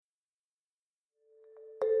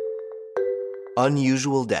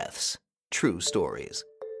Unusual Deaths, True Stories.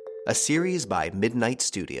 A series by Midnight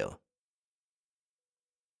Studio.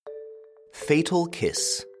 Fatal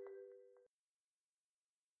Kiss.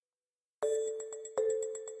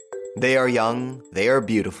 They are young, they are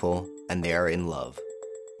beautiful, and they are in love.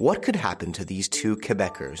 What could happen to these two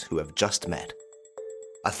Quebecers who have just met?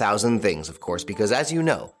 1,000 things, of course, because as you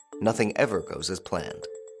know, nothing ever goes as planned.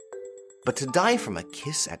 But to die from a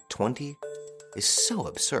kiss at 20 is so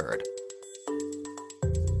absurd.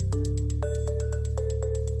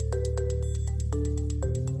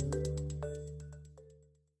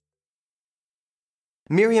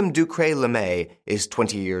 Miriam Ducré-Lemay is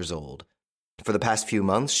 20 years old. For the past few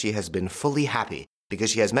months, she has been fully happy because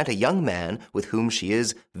she has met a young man with whom she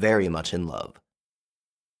is very much in love.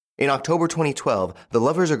 In October 2012, the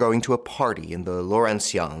lovers are going to a party in the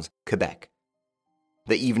Laurentians, Quebec.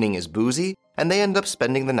 The evening is boozy, and they end up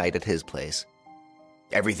spending the night at his place.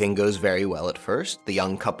 Everything goes very well at first. The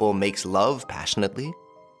young couple makes love passionately.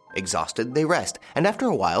 Exhausted, they rest, and after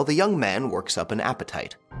a while, the young man works up an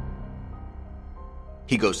appetite.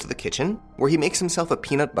 He goes to the kitchen, where he makes himself a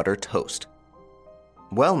peanut butter toast.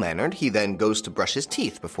 Well-mannered, he then goes to brush his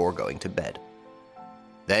teeth before going to bed.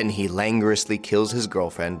 Then he languorously kills his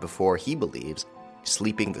girlfriend before, he believes,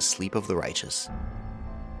 sleeping the sleep of the righteous.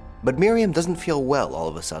 But Miriam doesn't feel well all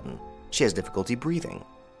of a sudden. She has difficulty breathing.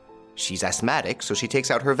 She's asthmatic, so she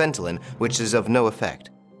takes out her Ventolin, which is of no effect.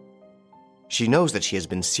 She knows that she has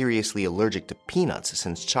been seriously allergic to peanuts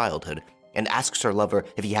since childhood, and asks her lover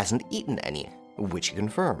if he hasn't eaten any, which he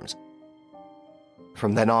confirms.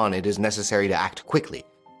 From then on, it is necessary to act quickly.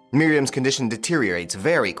 Miriam's condition deteriorates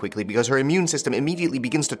very quickly because her immune system immediately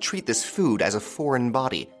begins to treat this food as a foreign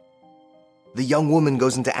body. The young woman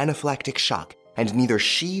goes into anaphylactic shock, and neither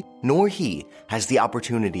she nor he has the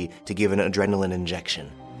opportunity to give an adrenaline injection.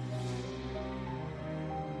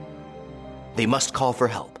 They must call for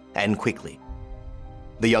help, and quickly.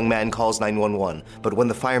 The young man calls 911, but when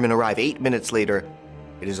the firemen arrive 8 minutes later,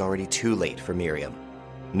 it is already too late for Miriam.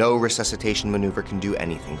 No resuscitation maneuver can do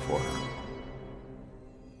anything for her.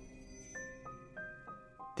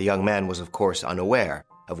 The young man was, of course, unaware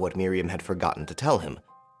of what Miriam had forgotten to tell him,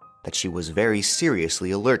 that she was very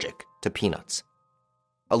seriously allergic to peanuts.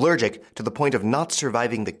 Allergic to the point of not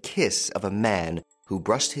surviving the kiss of a man who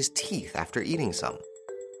brushed his teeth after eating some.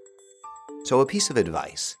 So a piece of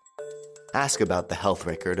advice. Ask about the health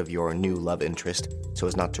record of your new love interest so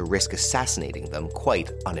as not to risk assassinating them quite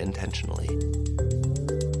unintentionally.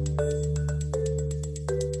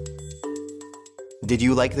 Did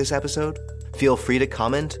you like this episode? Feel free to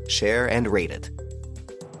comment, share, and rate it.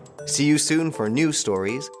 See you soon for new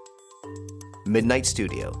stories. Midnight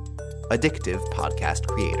Studio, addictive podcast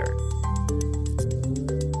creator.